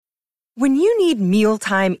When you need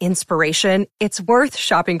mealtime inspiration, it's worth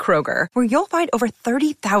shopping Kroger, where you'll find over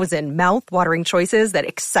 30,000 mouth-watering choices that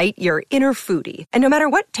excite your inner foodie. And no matter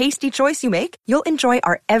what tasty choice you make, you'll enjoy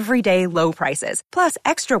our everyday low prices, plus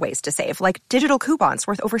extra ways to save, like digital coupons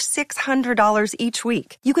worth over $600 each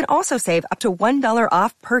week. You can also save up to $1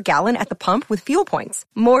 off per gallon at the pump with fuel points.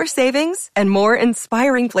 More savings and more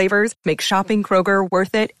inspiring flavors make shopping Kroger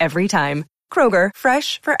worth it every time. Kroger,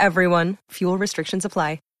 fresh for everyone. Fuel restrictions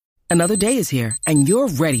apply. Another day is here, and you're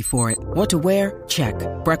ready for it. What to wear? Check.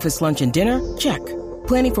 Breakfast, lunch, and dinner? Check.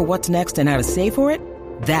 Planning for what's next and how to save for it?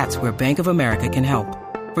 That's where Bank of America can help.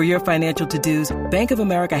 For your financial to-dos, Bank of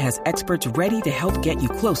America has experts ready to help get you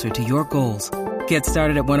closer to your goals. Get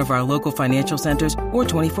started at one of our local financial centers or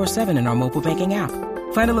 24/7 in our mobile banking app.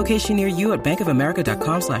 Find a location near you at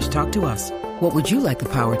bankofamerica.com/talktous. What would you like the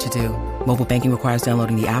power to do? Mobile banking requires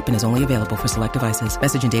downloading the app and is only available for select devices.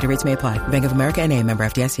 Message and data rates may apply. Bank of America N.A., member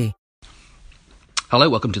FDIC. Hello,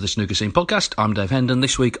 welcome to the Snooker Scene podcast. I'm Dave Hendon.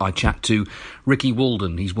 This week I chat to Ricky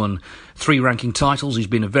Walden. He's won 3 ranking titles. He's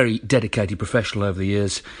been a very dedicated professional over the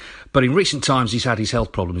years. But in recent times he's had his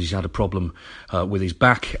health problems. He's had a problem with his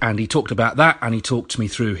back, and he talked about that, and he talked to me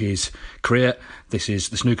through his career. This is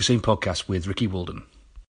the Snooker Scene podcast with Ricky Walden.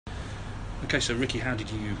 Okay, so Ricky, how did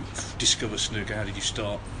you discover snooker? How did you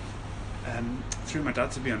start? Through my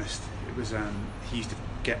dad, to be honest. It was he used to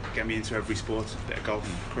get me into every sport, a bit of golf,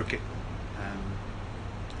 cricket,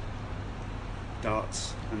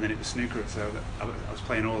 darts, and then it was snooker. So I was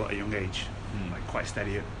playing all at a young age, like quite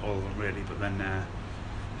steady at all of them really. But then I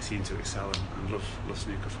seemed to excel and love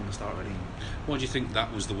snooker from the start really. Why do you think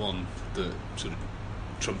that was the one that sort of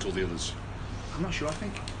trumped all the others? I'm not sure. I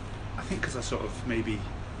think because I sort of maybe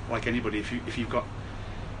like anybody, if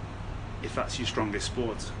that's your strongest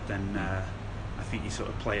sport, then I think you sort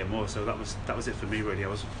of play it more. So that was it for me really. I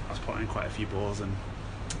was putting in quite a few balls, and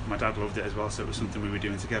my dad loved it as well. So it was something we were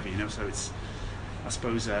doing together, you know. So it's I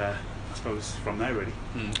suppose from there really.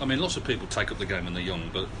 I mean, lots of people take up the game when they're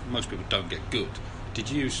young, but most people don't get good. Did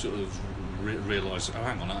you sort of realise, oh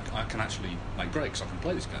hang on, I can actually make breaks, I can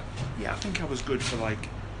play this game? Yeah, I think I was good for like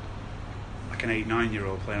an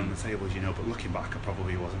 8-9-year-old playing on the tables, you know, but looking back I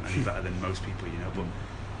probably wasn't any better than most people, you know. But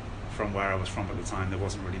from where I was from at the time, there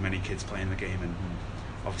wasn't really many kids playing the game, and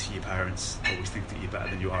obviously your parents always think that you're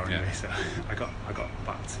better than you are anyway. Yeah. So I got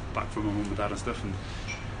back from my mum and dad and stuff, and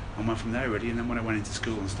went from there really. And then when I went into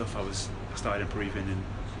school and stuff, I started improving and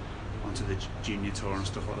onto the junior tour and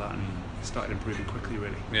stuff like that, and started improving quickly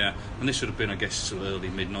really. Yeah, and this would have been, I guess, sort of early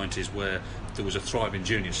mid-90s, where there was a thriving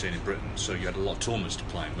junior scene in Britain, so you had a lot of tournaments to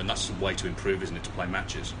play, and that's the way to improve, isn't it, to play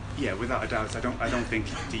matches? Yeah, without a doubt. I don't think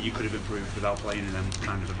that you could have improved without playing in them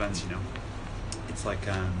kind of events, you know. It's like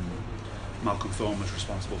Malcolm Thorne was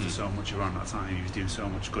responsible for so much around that time. He was doing so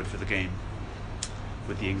much good for the game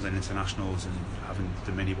with the England internationals and having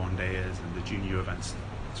the mini one-dayers and the junior events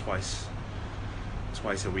twice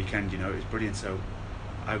a weekend, you know. It was brilliant. So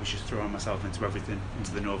I was just throwing myself into everything,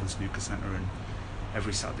 into the Northern Snooker Centre, and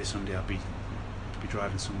every Saturday, Sunday I'd be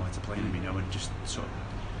driving somewhere to play them, you know, and it just sort of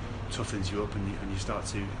toughens you up, and you start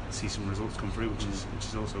to see some results come through, which is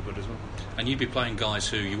also good as well. And you'd be playing guys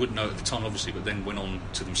who you wouldn't know at the time, obviously, but then went on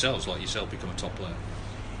to themselves, like yourself, become a top player.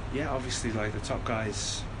 Yeah, obviously, like the top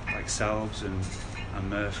guys like Selbs and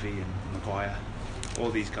Murphy and Maguire, all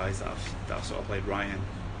these guys that I've sort of played, Ryan,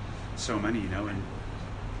 so many, you know, and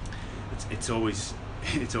it's always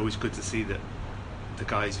good to see that the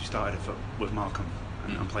guys who started with Malcolm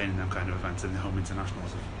and playing in them kind of events and the home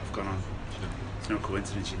internationals have gone on. It's no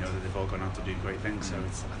coincidence, you know, that they've all gone on to do great things. So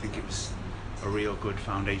I think it was a real good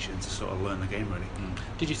foundation to sort of learn the game really.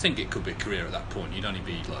 Did you think it could be a career at that point? You'd only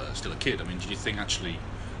be still a kid. I mean, did you think actually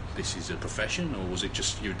this is a profession, or was it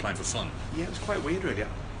just you were playing for fun? Yeah, it was quite weird really.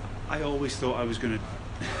 I always thought I was going to,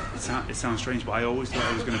 it sounds strange, but I always thought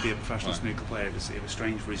I was going to be a professional snooker player. It was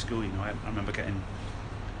strange for his school, you know. I remember getting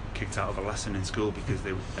kicked out of a lesson in school because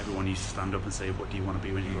everyone used to stand up and say, what do you want to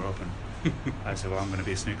be when you grow up? And I said, well, I'm going to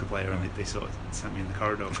be a snooker player, and they sort of sent me in the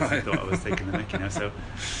corridor because they thought I was taking the mick, you know. So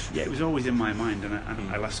yeah, it was always in my mind, and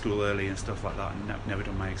I left school early and stuff like that, and never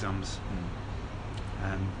done my exams.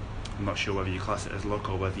 I'm not sure whether you class it as luck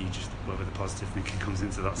or whether the positive thinking comes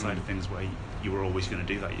into that side of things, where you were always going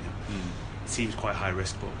to do that, you know. It seems quite high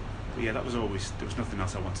risk, but yeah, there was nothing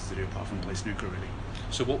else I wanted to do apart from play snooker really.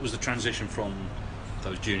 So what was the transition from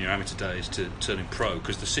those junior amateur days to turning pro?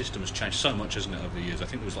 Because the system has changed so much, hasn't it, over the years? I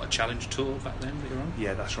think there was like a challenge tour back then that you're on?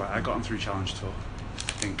 Yeah, that's right. I got on through challenge tour.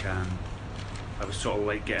 I think I was sort of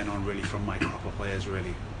late getting on really from my crop of players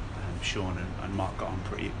really. Sean and Mark got on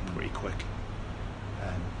pretty quick.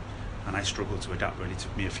 And I struggled to adapt really. It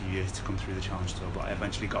took me a few years to come through the challenge tour, but I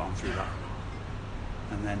eventually got on through that.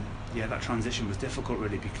 And then that transition was difficult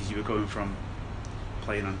really, because you were going from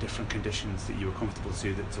playing on different conditions that you were comfortable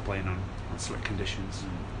to playing on slick conditions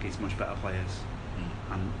against much better players,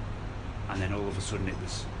 and then all of a sudden it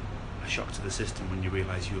was a shock to the system when you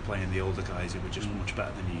realised you were playing the older guys who were just much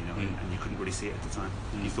better than you, and you couldn't really see it at the time.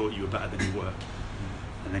 You thought you were better than you were,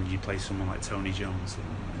 and then you play someone like Tony Jones,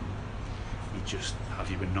 and he'd just have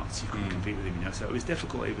you in knots. You couldn't compete with him, So it was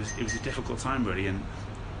difficult. It was a difficult time really, and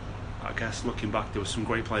I guess looking back, there were some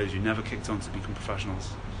great players who never kicked on to become professionals.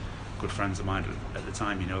 Good friends of mine at the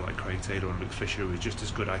time, like Craig Taylor and Luke Fisher, who were just as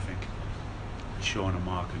good, I think, as Sean and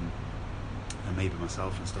Mark and maybe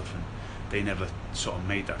myself and stuff, and they never sort of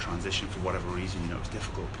made that transition for whatever reason. It was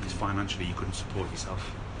difficult because financially you couldn't support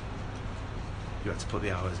yourself. You had to put the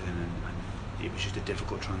hours in, and it was just a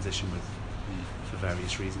difficult transition for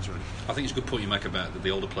various reasons really. I think it's a good point you make about the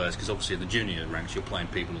older players, because obviously in the junior ranks you're playing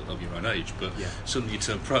people of your own age, but suddenly you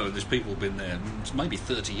turn pro and there's people who've been there maybe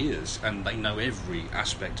 30 years and they know every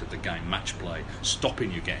aspect of the game, match play,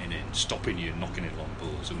 stopping you getting in, stopping you knocking in long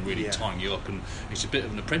balls, and really tying you up, and it's a bit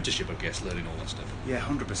of an apprenticeship, I guess, learning all that stuff.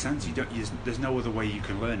 100%. There's no other way you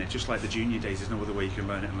can learn it. Just like the junior days, there's no other way you can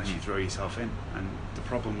learn it unless you throw yourself in. And the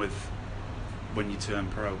problem with when you turn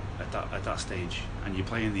pro at that stage and you're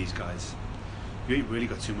playing these guys, you ain't really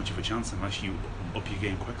got too much of a chance unless you up your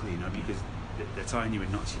game quickly, because they're tying you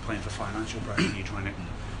in knots. You're playing for financial pressure. You're trying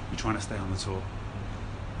to stay on the tour.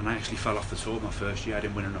 And I actually fell off the tour my first year. I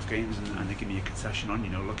didn't win enough games, and they give me a concession on.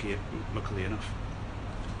 Luckily enough,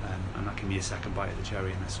 and that gave me a second bite of the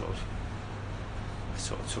cherry, and I sort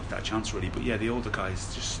of took that chance really. But the older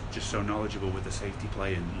guys just so knowledgeable with the safety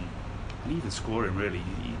play and even scoring really.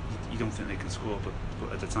 You don't think they can score,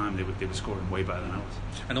 but at the time they were scoring way better than I was.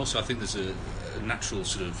 And also I think there's a natural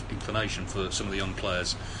sort of inclination for some of the young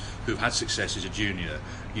players who've had success as a junior.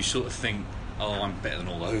 You sort of think, I'm better than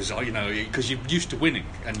all those, because you're used to winning,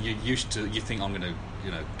 and you think I'm going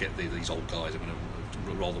to get these old guys, I'm going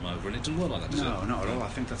to roll them over, and it doesn't work like that, does it? No, not at all. I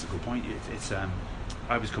think that's a good point. It's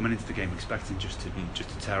I was coming into the game expecting just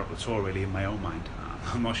to tear up the tour really in my own mind.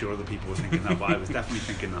 I'm not sure other people were thinking that, but I was definitely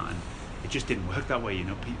thinking that, and it just didn't work that way.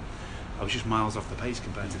 I was just miles off the pace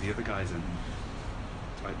compared to the other guys, and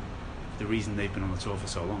like the reason they've been on the tour for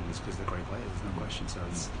so long is because they're great players. There's no question. So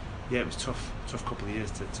it was tough couple of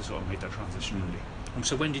years to sort of make that transition really. And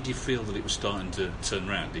so when did you feel that it was starting to turn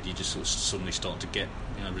around? Did you just sort of suddenly start to get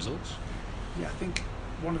results? Yeah, I think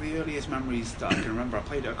one of the earliest memories that I can remember, I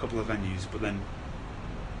played at a couple of venues, but then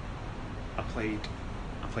I played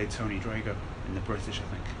Tony Drago in the British, I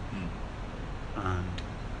think, and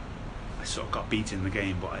I sort of got beat in the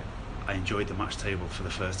game, but I enjoyed the match table for the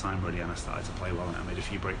first time really, and I started to play well, and I made a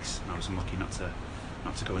few breaks, and I was unlucky not to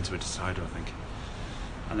go into a decider, I think.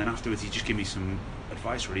 And then afterwards he just gave me some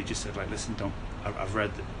advice really. He just said, like, listen, I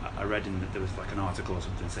read in that there was like an article or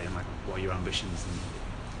something saying like, what are your ambitions, and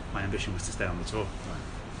my ambition was to stay on the tour,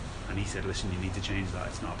 and he said, listen, you need to change that,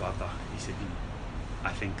 it's not about that. He said,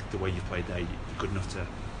 I think the way you've played there, you're good enough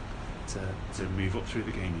to move up through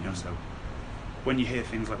the game, so when you hear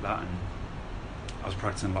things like that, and I was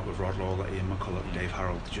practicing a lot with Rod Lawler, Ian McCulloch, Dave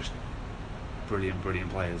Harold, just brilliant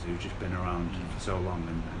players who've just been around for so long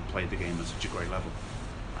and played the game at such a great level,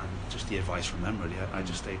 and just the advice from them really. I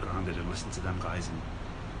just stayed grounded and listened to them guys, and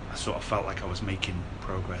I sort of felt like I was making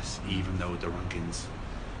progress even though the rankings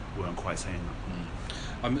weren't quite saying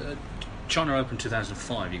that. China Open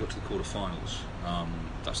 2005, you got to the quarterfinals.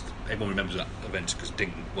 Everyone remembers that event because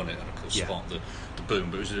Ding won it and of course sparked the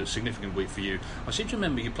boom, but it was a significant week for you. I seem to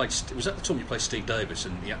remember you played, was that the time you played Steve Davis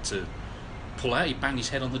and he had to pull out, he banged his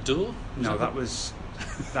head on the door? That was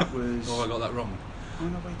Oh, I got that wrong. Oh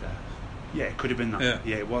no, wait there. Yeah, it could have been that.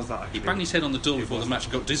 Yeah, it was that actually. He banged his head on the door before the match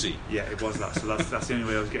and got dizzy. Yeah, it was that. So that's the only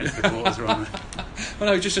way I was getting to the quarters wrong.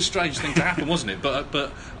 Well, no, just a strange thing to happen, wasn't it?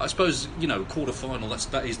 But I suppose quarter final.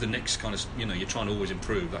 That is the next kind of you're trying to always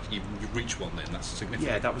improve. That you reach one, then that's significant.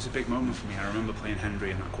 Yeah, that was a big moment for me. I remember playing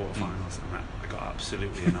Henry in that quarterfinals, and I got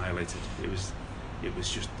absolutely annihilated. It was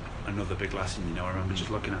just another big lesson. I remember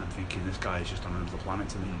just looking at him thinking, this guy is just on another planet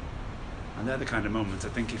to me. And they're the kind of moments, I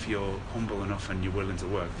think, if you're humble enough and you're willing to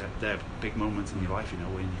work, they're big moments in your life,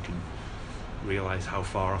 when you can realise how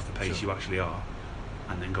far off the pace you actually are,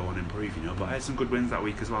 and then go on and improve, But I had some good wins that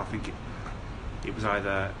week as well. I think it was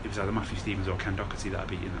either Matthew Stevens or Ken Doherty that I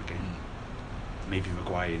beat in that game. Maybe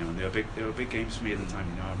Maguire, and they were big games for me at the time.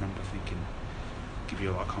 I remember thinking, give you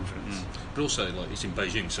a lot of confidence. But also, like, it's in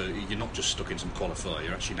Beijing, so you're not just stuck in some qualifier,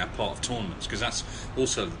 you're actually now part of tournaments, because that's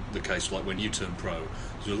also the case. Like when you turn pro,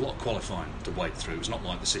 there's a lot of qualifying to wade through. It's not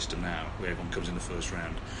like the system now where everyone comes in the first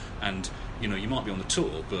round, and you might be on the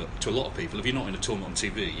tour, but to a lot of people, if you're not in a tournament on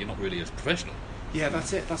TV, you're not really a professional. Yeah,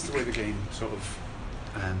 that's it. That's the way the game sort of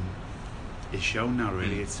is shown now.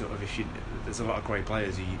 Really, it's sort of there's a lot of great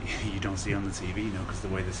players you don't see on the TV, because the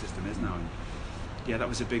way the system is now. And yeah, that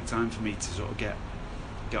was a big time for me to sort of get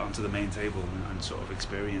onto the main table and sort of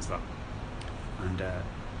experience that. And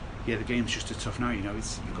yeah, the game's just as tough now.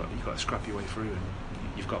 You've got to scrap your way through, and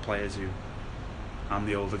you've got players who. I'm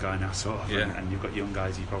the older guy now, sort of, and you've got young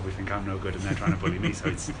guys who probably think I'm no good, and they're trying to bully me. So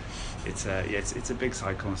it's a big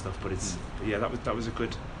cycle and stuff. But that was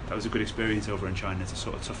a good experience over in China to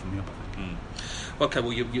sort of toughen me up, I think. Okay,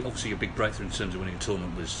 well, you obviously your big breakthrough in terms of winning a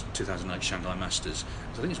tournament was 2008 Shanghai Masters.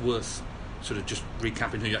 So I think it's worth sort of just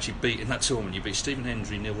recapping who you actually beat in that tournament. You beat Stephen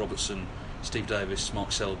Hendry, Neil Robertson, Steve Davis,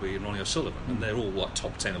 Mark Selby, and Ronnie O'Sullivan, and they're all like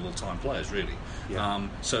top 10 of all time players, really. Yeah.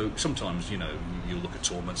 So sometimes you'll look at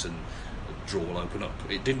tournaments and draw will open up.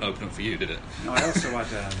 It didn't open up for you, did it? No, I also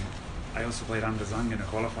played Anders Zhang in a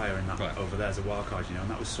qualifier in that over there as a wild card, and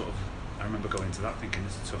that was sort of. I remember going into that thinking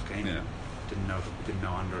it's a tough game. Yeah. Didn't know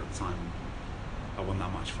Ander at the time. I won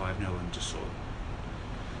that match 5-0 and just sort of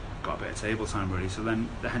got a bit of table time really. So then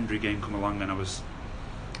the Hendry game come along and I was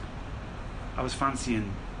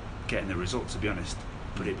fancying getting the result, to be honest.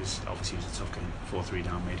 But it was a tough game. 4-3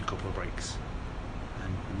 down, made a couple of breaks,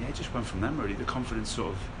 and it just went from them really. The confidence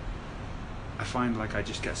sort of. I find like I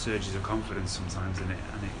just get surges of confidence sometimes in it,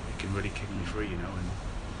 and it can really kick me free, and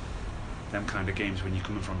them kind of games when you're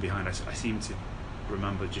coming from behind. I seem to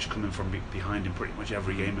remember just coming from behind in pretty much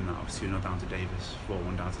every game in that. I was 2-0 down to Davis,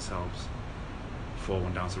 4-1 down to Selbs,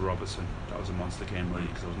 4-1 down to Robertson. That was a monster game really,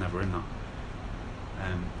 because I was never in that,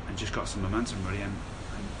 and just got some momentum really, and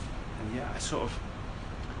yeah, I sort of,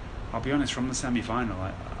 I'll be honest, from the semi-final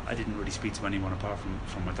I didn't really speak to anyone apart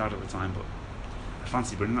from my dad at the time, but I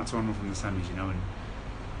fancied winning that tournament from the semis, and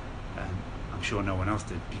I'm sure no one else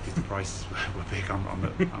did because the prices were big on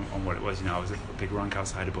what it was. I was a big rank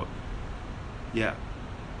outsider, but yeah,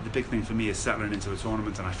 the big thing for me is settling into a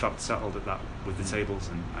tournament, and I felt settled at that with the tables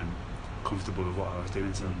and comfortable with what I was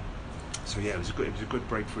doing. So yeah, it was a good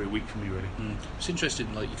breakthrough week for me really. It's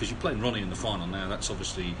interesting, because you're playing Ronnie in the final now. That's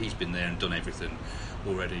obviously he's been there and done everything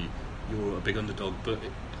already. You're a big underdog, but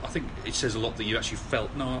I think it says a lot that you actually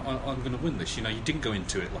felt, no, I'm going to win this. You didn't go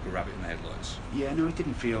into it like a rabbit in the headlights. Yeah, no, it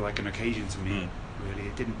didn't feel like an occasion to me, really.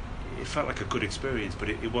 It didn't. It felt like a good experience, but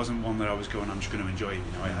it wasn't one that I was going, I'm just going to enjoy.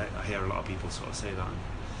 I hear a lot of people sort of say that. And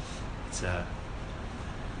it's that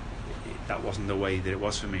wasn't the way that it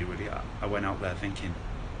was for me, really. I went out there thinking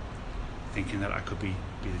that I could be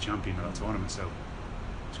the champion of that tournament, so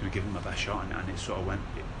I was going to give it my best shot, and it sort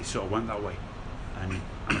of went that way. And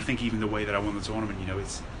I think even the way that I won the tournament,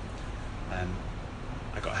 it's I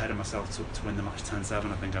got ahead of myself to win the match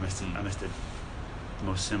 10-7. I think I missed the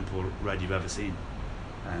most simple red you've ever seen,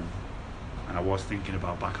 and I was thinking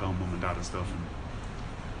about back home, mum and dad and stuff, and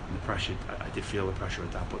the pressure. I did feel the pressure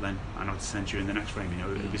at that, but then I know to send you in the next frame.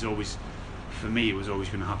 It was always, for me, it was always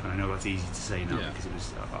going to happen. I know that's easy to say now because it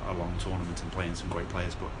was a long tournament and playing some great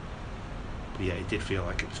players, but yeah, it did feel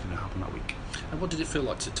like it was going to happen that week. And what did it feel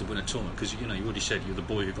like to win a tournament? Because you already said you're the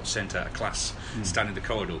boy who got sent out of class, standing in the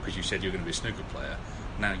corridor because you said you were going to be a snooker player.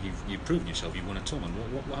 Now you've proven yourself. You've won a tournament.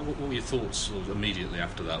 What were your thoughts sort of immediately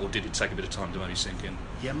after that, or did it take a bit of time to maybe sink in?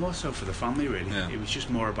 Yeah, more so for the family really. Yeah. It was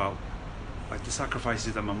just more about like the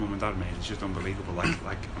sacrifices that my mum and dad made. It's just unbelievable. Like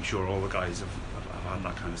I'm sure all the guys have had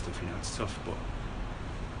that kind of stuff. It's tough, but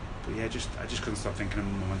yeah, I just couldn't stop thinking of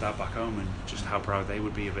my mum and dad back home and just how proud they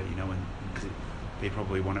would be of it. And because they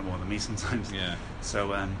probably want it more than me sometimes. Yeah.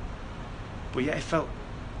 So, but yeah, it felt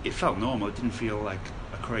normal. It didn't feel like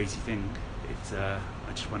a crazy thing. I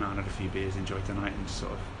just went out and had a few beers, enjoyed the night, and just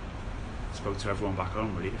sort of spoke to everyone back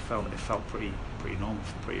home. Really, it felt pretty normal,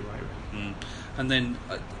 pretty right. Really. And then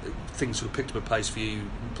things sort of picked up a pace for you. You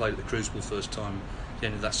played at the Crucible first time at the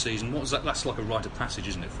end of that season. What was that? That's like a rite of passage,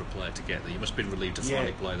 isn't it, for a player to get there? You must have been relieved to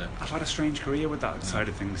finally play there. I've had a strange career with that side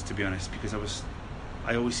of things, to be honest, because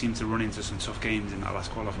I always seem to run into some tough games in that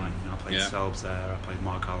last qualifying. I played Selbs there, I played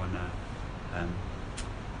Mark Allen there.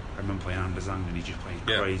 I remember playing Anders Zhang, and he just played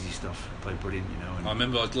crazy stuff. He played brilliant, And I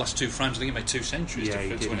remember the last two frames, I think he made 2 centuries. Yeah, he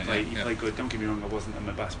did. He played good. Don't get me wrong, I wasn't at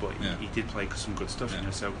my best, but he did play some good stuff,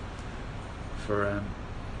 So for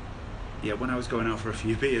when I was going out for a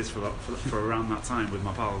few beers for around that time with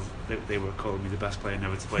my pals, they were calling me the best player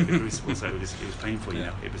never to play the Crucible. So it was painful,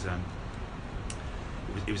 It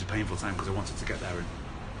was a painful time because I wanted to get there, and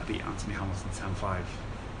I beat Anthony Hamilton 10-5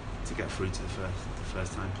 to get through to the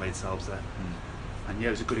first time. Played Selbs there, and it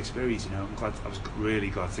was a good experience. I was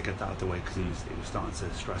really glad to get that out of the way because it was starting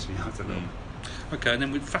to stress me out a little. Okay, and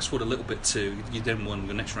then we fast forward a little bit to you then won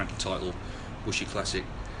the next ranking title, Bushy Classic,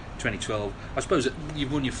 2012. I suppose that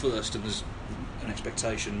you've won your first, and there's an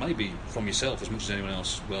expectation, maybe from yourself as much as anyone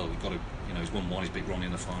else. Well, you've got to You know, he's won one, he's beat Ronnie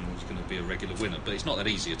in the final, he's going to be a regular winner. But it's not that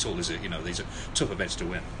easy at all, is it? You know, these are tough events to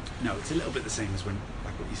win. No, it's a little bit the same as when,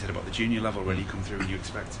 like what you said about the junior level, where you come through and you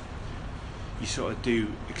sort of do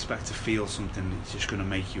expect to feel something that's just going to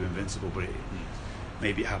make you invincible. But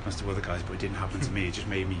maybe it happens to other guys, but it didn't happen to me. It just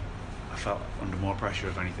made me, I felt under more pressure,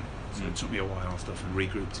 if anything. So it took me a while and stuff, and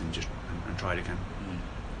regrouped and just and tried again.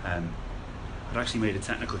 I'd actually made a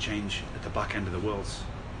technical change at the back end of the Worlds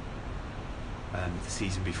the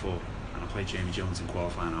season before, and I played Jamie Jones in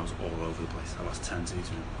qualifying, and I was all over the place. I lost 10-2 to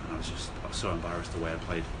him, and I was so embarrassed the way I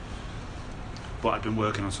played. But I'd been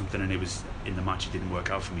working on something, and it was in the match. It didn't work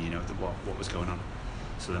out for me, you know, what was going on.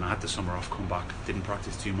 So then I had the summer off, come back, didn't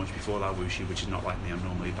practice too much before that wushu, which is not like me. I'm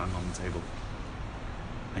normally bang on the table.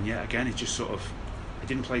 And yeah, again, it just sort of, I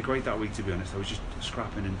didn't play great that week, to be honest. I was just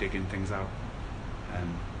scrapping and digging things out.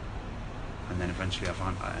 And then eventually I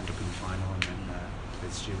ended up in the final, and then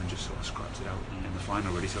played Stu and just sort of scrapped it out in the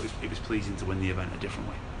final, really. So it was pleasing to win the event a different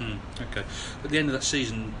way. Okay. At the end of that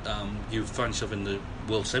season, you found yourself in the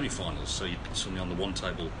World semi-finals, so you suddenly on the one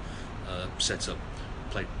table setup,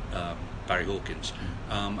 played Barry Hawkins,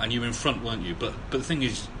 and you were in front, weren't you? But the thing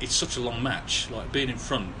is, it's such a long match. Like, being in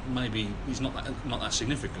front maybe is not that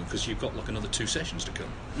significant, because you've got like another 2 sessions to come.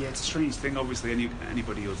 Yeah, it's a strange thing. Obviously,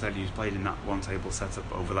 anybody will tell you who's played in that one table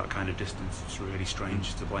setup over that kind of distance, it's really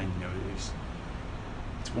strange to blame. You know, it's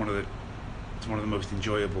one of the most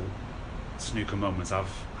enjoyable snooker moments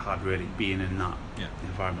I've had, really, being in that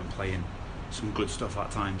environment, playing some good stuff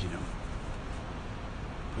at times, you know.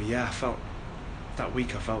 But yeah, I felt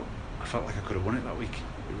like I could have won it that week.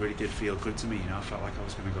 It really did feel good to me, you know. I felt like I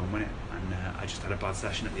was going to go and win it, and I just had a bad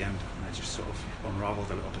session at the end, and I just sort of unravelled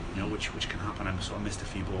a little bit, you know, which can happen. I sort of missed a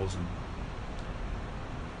few balls, and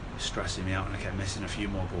it was stressing me out, and I kept missing a few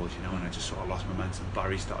more balls, you know, and I just sort of lost momentum.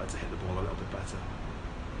 Barry started to hit the ball a little bit better,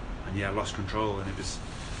 and yeah, I lost control, and it was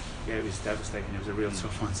devastating. It was a real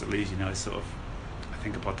tough one to lose, you know. It's sort of, I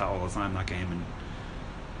think about that all the time, that game, and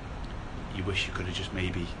you wish you could have just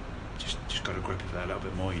maybe just got a grip of it a little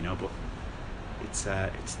bit more, you know. But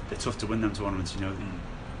they're tough to win them tournaments, you know.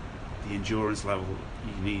 The endurance level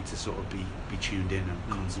you need to sort of be tuned in and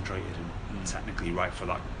concentrated and technically right for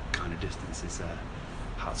that kind of distance is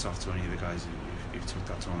hats off to any of the guys who took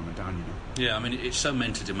that tournament down, you know. Yeah, I mean, it's so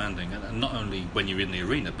mentally demanding, and not only when you're in the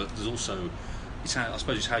arena, but there's also, I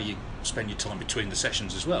suppose it's how you spend your time between the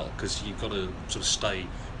sessions as well, because you've got to sort of stay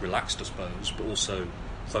relaxed, I suppose, but also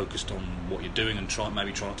focused on what you're doing, and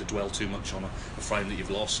maybe try not to dwell too much on a frame that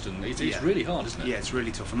you've lost, and it's really hard, isn't it? Yeah, it's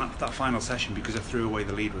really tough. And that final session, because I threw away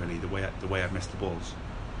the lead, really, the way I missed the balls,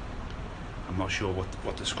 I'm not sure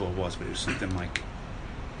what the score was, but it was something like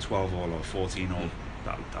 12 all or 14 all,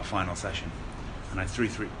 that final session, and I'd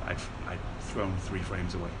thrown 3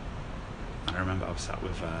 frames away, and I remember I was sat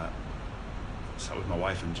with my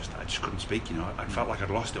wife, and I just couldn't speak, you know. I felt like I'd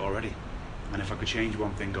lost it already, and if I could change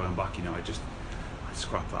one thing going back, you know, I'd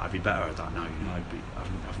scrap that. I'd be better at that now, you know. I'd be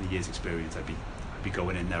having the years' experience. I'd be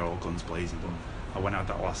going in there all guns blazing. But I went out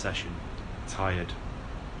that last session tired,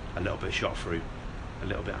 a little bit shot through, a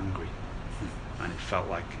little bit angry, and it felt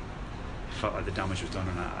like the damage was done,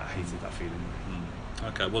 and I hated that feeling.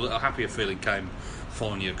 Okay, well, a happier feeling came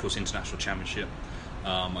following your, of course, international championship.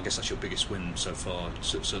 I guess that's your biggest win so far,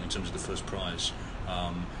 certainly in terms of the first prize.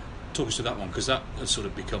 Talk us to that one, because that has sort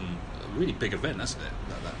of become a really big event, hasn't it?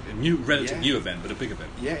 A relatively new event, but a big event.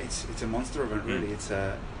 Yeah, it's a monster event, really. It's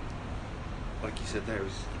like you said there,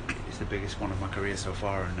 it's the biggest one of my career so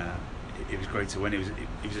far, and it was great to win. It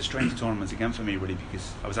was a strange tournament again for me, really,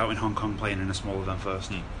 because I was out in Hong Kong playing in a small event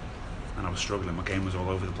first, and I was struggling. My game was all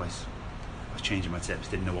over the place. I was changing my tips,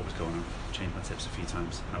 didn't know what was going on. Changed my tips a few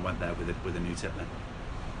times, and I went there with a new tip then,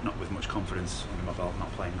 not with much confidence under my belt,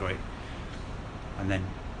 not playing great, and then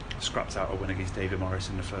scrapped out a win against David Morris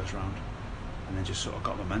in the first round, and then just sort of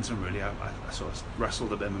got momentum, really. I sort of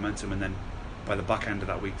wrestled a bit of momentum, and then by the back end of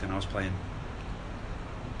that week, then I was playing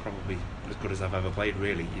probably as good as I've ever played,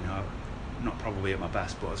 really, you know. Not probably at my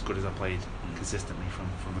best, but as good as I played consistently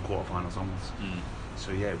from the quarterfinals onwards.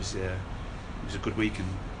 So yeah, it was a good week, and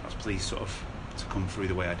I was pleased sort of to come through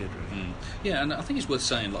the way I did, really. Yeah, and I think it's worth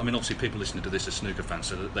saying, I mean, obviously people listening to this are snooker fans,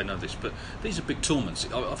 so they know this, but these are big tournaments.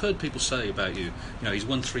 I've heard people say about you know, he's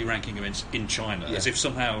won 3 ranking events in China, as if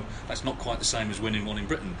somehow that's not quite the same as winning one in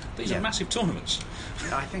Britain. These are massive tournaments.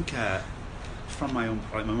 I think from my own,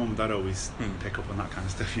 like, my mum and dad always pick up on that kind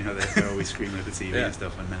of stuff, you know. They're always screaming at the TV and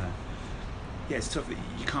stuff, and yeah, it's tough.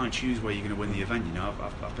 You can't choose where you're going to win the event, you know.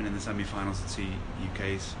 I've been in the semi-finals at 2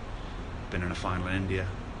 UKs, been in a final in India,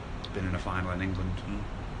 been in a final in England,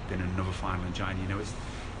 been in another final in China, you know.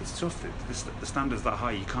 It's tough. The standard's that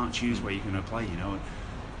high, you can't choose where you're going to play, you know.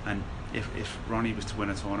 And if Ronnie was to win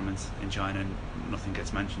a tournament in China and nothing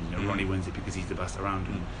gets mentioned, you know, Ronnie wins it because he's the best around.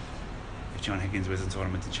 And if John Higgins wins a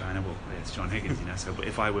tournament in China, well, yeah, it's John Higgins, you know. So, but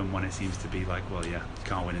if I win one, it seems to be like, well, yeah, you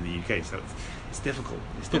can't win in the UK. So it's difficult.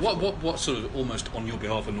 But what sort of almost on your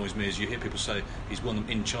behalf annoys me is you hear people say he's won them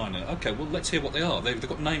in China. Okay, well, let's hear what they are. They've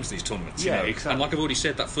got names, these tournaments. Yeah, you know? exactly. And like I've already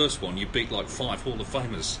said, that first one, you beat like 5 Hall of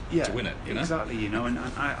Famers to win it. You know? Exactly, you know. And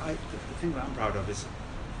I the thing that I'm proud of is,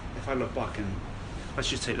 if I look back and let's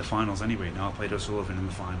just take the finals anyway. Now I played O'Sullivan in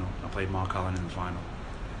the final. I played Mark Allen in the final.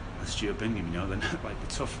 And Stuart Bingham, you know, they're like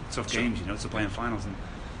the tough games, you know, to play in finals, and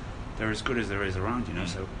they're as good as there is around, you know.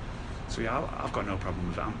 So yeah, I've got no problem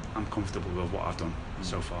with it. I'm comfortable with what I've done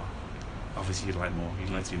so far. Obviously, you'd like more.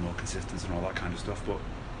 You'd like to be more consistent and all that kind of stuff.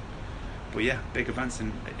 But yeah, big events,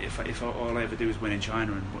 and if all I ever do is win in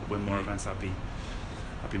China and win more events, I'd be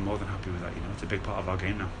more than happy with that. You know, it's a big part of our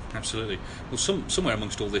game now. Absolutely. Well, somewhere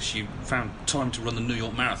amongst all this, you found time to run the New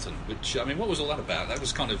York Marathon. Which, I mean, what was all that about? That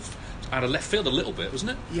was kind of out of left field a little bit,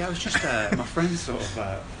 wasn't it? Yeah, it was just my friend's sort of.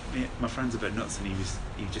 My friend's a bit nuts, and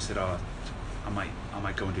he just said, "Oh, I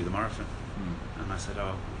might go and do the marathon." And I said,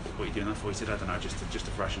 "Oh, what are you doing that for?" He said, "I don't know, just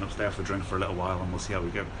to freshen up, stay off the drink for a little while, and we'll see how we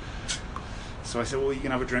go." So I said, "Well, you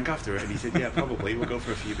can have a drink after it," and he said, "Yeah, probably. We'll go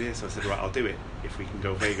for a few beers." So I said, "Right, I'll do it if we can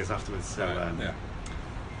go Vegas afterwards." So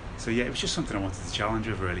So yeah, it was just something I wanted to challenge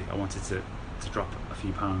with, really. I wanted to drop a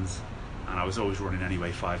few pounds, and I was always running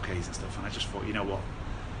anyway, 5Ks and stuff, and I just thought, you know what,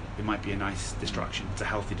 it might be a nice distraction. It's a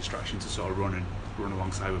healthy distraction to sort of run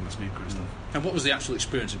alongside with my snooker and stuff. And what was the actual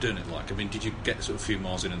experience of doing it like? I mean, did you get sort of a few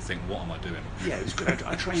miles in and think, what am I doing? Yeah, it was good.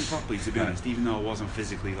 I trained properly, to be honest, even though I wasn't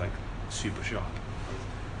physically like super sharp.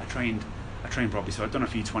 I trained properly, so I'd done a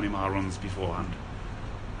few 20-mile runs beforehand.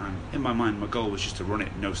 And in my mind, my goal was just to run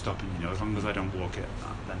it, no stopping. You know, as long as I don't walk it,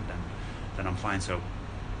 then I'm fine. So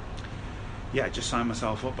yeah, I just signed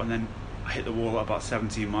myself up, and then I hit the wall at about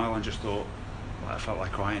 17 mile, and just thought, I felt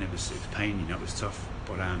like crying. It was pain, you know, it was tough.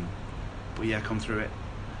 But yeah, come through it,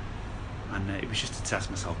 and it was just to test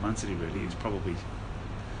myself mentally. Really, it was probably,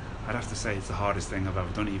 I'd have to say, it's the hardest thing I've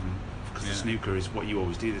ever done. Even because the snooker is what you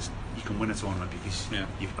always do. You can win a tournament because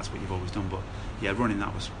that's what you've always done. But yeah, running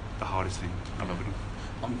that was the hardest thing I've ever done.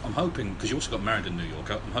 I'm hoping, because you also got married in New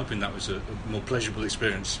York, I'm hoping that was a more pleasurable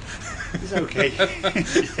experience. It was okay.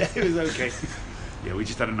 Yeah, it was okay. Yeah, we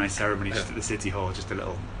just had a nice ceremony just at the City Hall, just a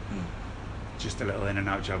little in and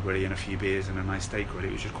out job really, and a few beers and a nice steak really.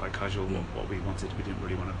 It was just quite casual, what we wanted. We didn't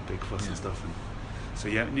really want a big fuss and stuff. And so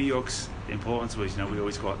yeah, New York's important to us, you know. We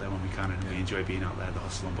always go out there when we can, and we enjoy being out there, the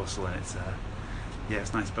hustle and bustle, and it's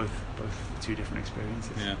nice, both two different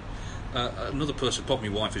experiences. Yeah. Another person, probably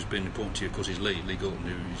my wife, who's been important to you, of course, is Lee Gorton,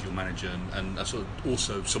 who is your manager, and sort of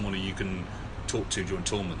also someone who you can talk to during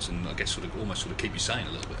tournaments, and I guess almost keep you sane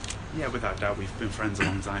a little bit. Yeah, without doubt, we've been friends a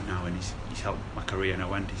long time now, and he's helped my career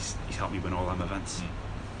no end. He's helped me win all them events.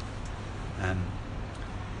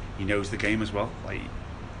 He knows the game as well. Like,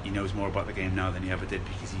 he knows more about the game now than he ever did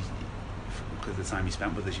because of the time he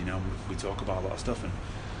spent with us. You know, we talk about a lot of stuff, and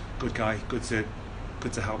good guy, good to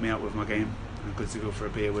help me out with my game. And good to go for a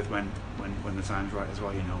beer with when the time's right as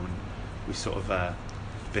well, you know. And we've sort of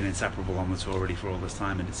been inseparable on the tour already for all this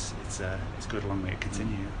time, and it's good. Long may it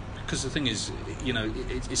continue. Because the thing is, you know,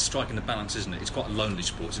 it's striking the balance, isn't it? It's quite a lonely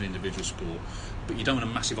sport. It's an individual sport, but you don't want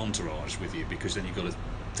a massive entourage with you, because then you've got to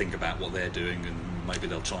think about what they're doing, and maybe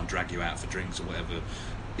they'll try and drag you out for drinks or whatever.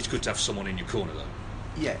 It's good to have someone in your corner,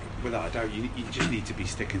 though. Yeah, without a doubt. You just need to be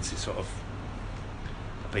sticking to sort of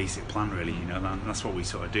basic plan, really, you know, and that's what we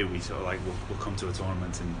sort of do. We sort of like we'll come to a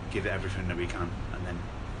tournament and give it everything that we can, and then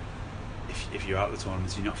if you're out of the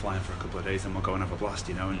tournament, you're not flying for a couple of days, then we'll go and have a blast,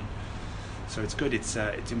 you know. And so it's good. It's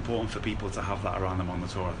important for people to have that around them on the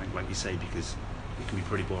tour, I think, like you say, because it can be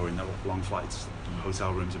pretty boring. The long flights,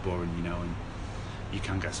 hotel rooms are boring, you know, and you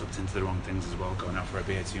can get sucked into the wrong things as well, going out for a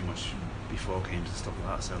beer too much before games and stuff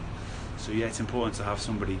like that. So yeah, it's important to have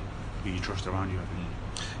somebody who you trust around you, I think.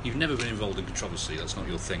 You've never been involved in controversy, that's not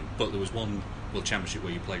your thing, but there was one World Championship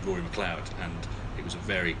where you played Rory McLeod, and it was a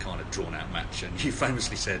very kind of drawn out match, and you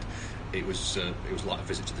famously said it was like a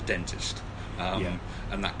visit to the dentist,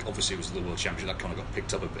 and that obviously was the World Championship, that kind of got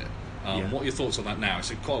picked up a bit. What are your thoughts on that now?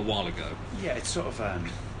 It's quite a while ago. Yeah, it's sort of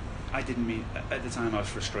I didn't mean, at the time I was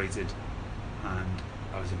frustrated and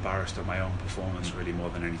I was embarrassed of my own performance really more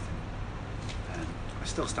than anything. I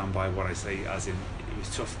still stand by what I say, as in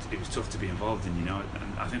it was tough to be involved in, you know.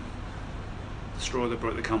 And I think the straw that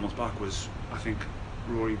broke the camel's back was, I think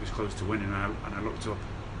Rory was close to winning, and I looked up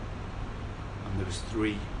and there was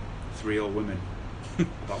three old women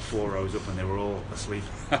about 4 rows up, and they were all asleep.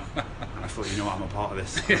 And I thought, you know what, I'm a part of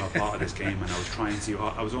this. I'm a part of this game, and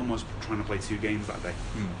I was almost trying to play 2 games that day.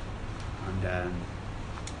 And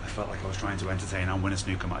I felt like I was trying to entertain and win a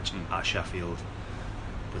snooker match at Sheffield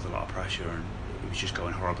with a lot of pressure, and it was just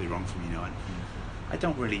going horribly wrong for me, you know. And I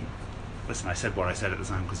don't really listen. I said what I said at the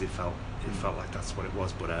time because it felt like that's what it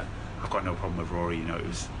was. But I've got no problem with Rory. You know, it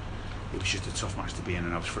was just a tough match to be in,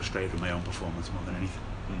 and I was frustrated with my own performance more than anything.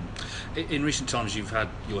 In recent times, you've had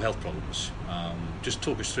your health problems. Just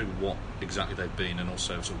talk us through what exactly they've been, and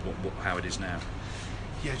also sort of how it is now.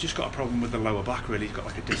 Yeah, just got a problem with the lower back, really. Got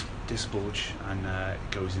like a disc bulge, and it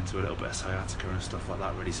goes into a little bit of sciatica and stuff like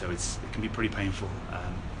that, really. So it can be pretty painful.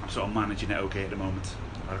 I'm sort of managing it okay at the moment.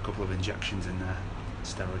 I had a couple of injections in there,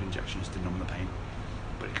 steroid injections to numb the pain,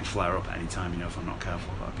 but it can flare up at any time, you know, if I'm not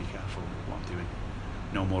careful. But I'd be careful with what I'm doing.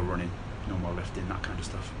 No more running, no more lifting, that kind of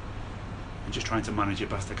stuff. And just trying to manage it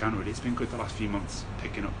best I can, really. It's been good the last few months,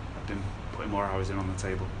 picking up. I've been putting more hours in on the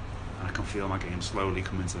table, and I can feel my game slowly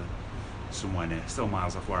coming to somewhere near. Still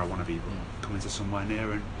miles off where I want to be, but coming to somewhere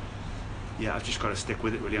near. And yeah, I've just got to stick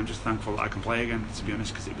with it, really. I'm just thankful that I can play again, to be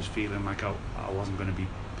honest, because it was feeling like I wasn't going to be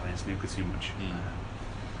playing snooker too much.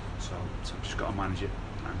 So I've just got to manage it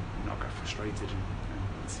and not get frustrated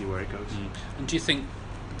and see where it goes. And do you think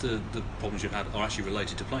the problems you've had are actually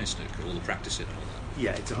related to playing snooker, all the practicing and all that?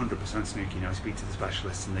 Yeah, it's 100% snooker. You know, I speak to the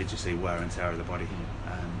specialists and they just say wear and tear of the body.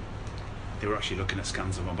 They were actually looking at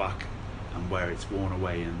scans of my back and where it's worn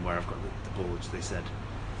away and where I've got the bulge. They said,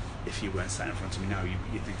 if you weren't sat in front of me now,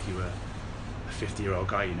 you think you were a 50-year-old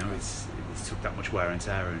guy. You know, it's took that much wear and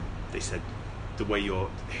tear. And they said the way you're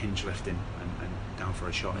hinge lifting and down for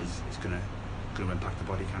a shot is going to impact the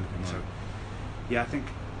body, kind of thing. So yeah, I think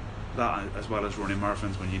that, as well as running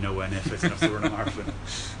marathons when you're nowhere near fit enough to run a marathon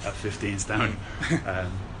at 15 stone,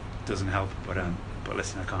 doesn't help. But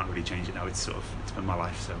listen, I can't really change it now. It's been my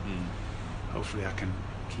life, so hopefully I can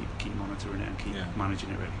keep monitoring it and keep managing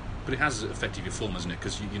it, really. But it has affected your form, hasn't it?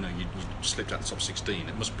 Because you slipped out the top 16.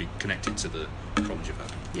 It must be connected to the problems you've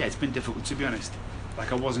had. Yeah, it's been difficult, to be honest.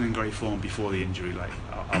 Like, I wasn't in great form before the injury. Like,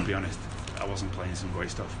 I'll be honest, I wasn't playing some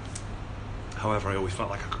great stuff. However, I always felt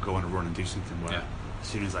like I could go on a run and do something where as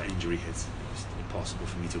soon as that injury hits, it was impossible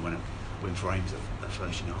for me to win frames at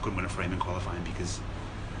first. You know, I couldn't win a frame in qualifying because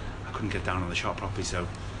I couldn't get down on the shot properly. So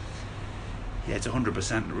yeah, it's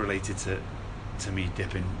 100% related to me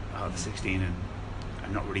dipping out of the 16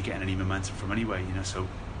 and not really getting any momentum from anywhere, you know. So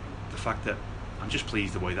the fact that I'm just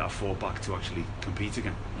pleased the way that I fought back to actually compete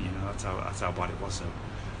again, you know, that's how bad it was. So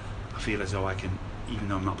I feel as though I can, even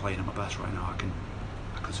though I'm not playing at my best right now, I can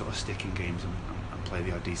sort of stick in games and play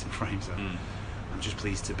the odd decent frame. So I'm just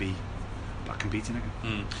pleased to be back competing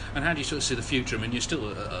again. And how do you sort of see the future? I mean, you're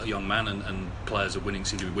still a young man, and players seem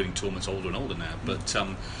to be winning tournaments older and older now, but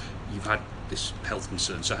you've had this health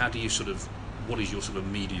concern. So how do you what is your sort of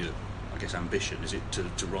immediate, I guess, ambition? Is it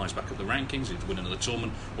to rise back up the rankings? Is it to win another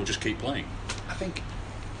tournament, or just keep playing? I think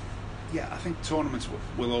tournaments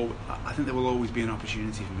I think there will always be an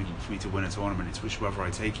opportunity for me to win a tournament. It's whichever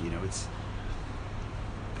I take it, you know. It's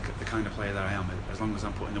the kind of player that I am. As long as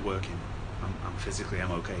I'm putting the work in, I'm physically,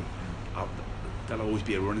 I'm okay. There'll always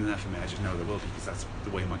be a run in there for me. I just know there will, because that's the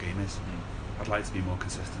way my game is. I'd like to be more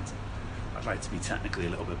consistent. I'd like to be technically a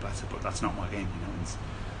little bit better, but that's not my game, you know. And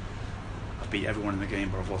I've beat everyone in the game,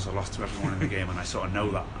 but I've also lost to everyone in the game, and I sort of know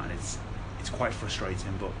that, and it's quite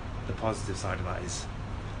frustrating. But the positive side of that is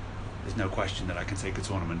there's no question that I can take a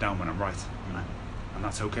tournament down when I'm right, and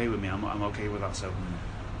that's okay with me. I'm okay with that. So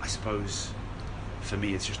I suppose for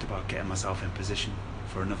me it's just about getting myself in position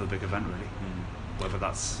for another big event, really. Whether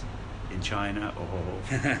that's in China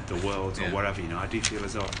or the Worlds or whatever, you know. I do feel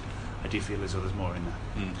as though there's more in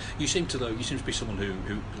there. You seem to be someone who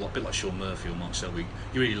a bit like Sean Murphy or Mark Selby,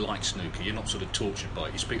 you really like snooker. You're not sort of tortured by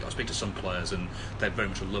it. I speak to some players and they're very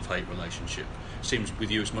much a love-hate relationship. Seems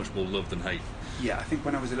with you it's much more love than hate. Yeah, I think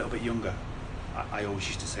when I was a little bit younger, I always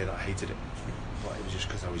used to say that I hated it, but it was just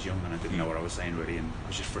because I was young and I didn't know what I was saying, really, and I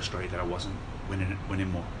was just frustrated that I wasn't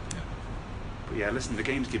winning more. But yeah, listen, the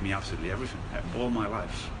game's given me absolutely everything. All my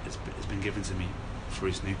life it's been given to me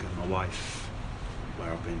through snooker. My wife, where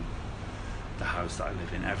I've been, the house that I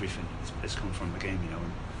live in, everything it's come from the game, you know.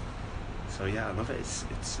 And so yeah, I love it.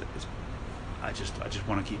 I just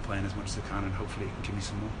want to keep playing as much as I can, and hopefully it can give me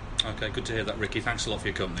some more. Okay, good to hear that, Ricky. Thanks a lot for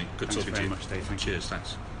your company. Good Thanks talking to you. Thanks very much, Dave. Thank you. Cheers,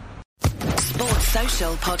 thanks. Sports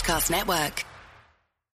Social Podcast Network.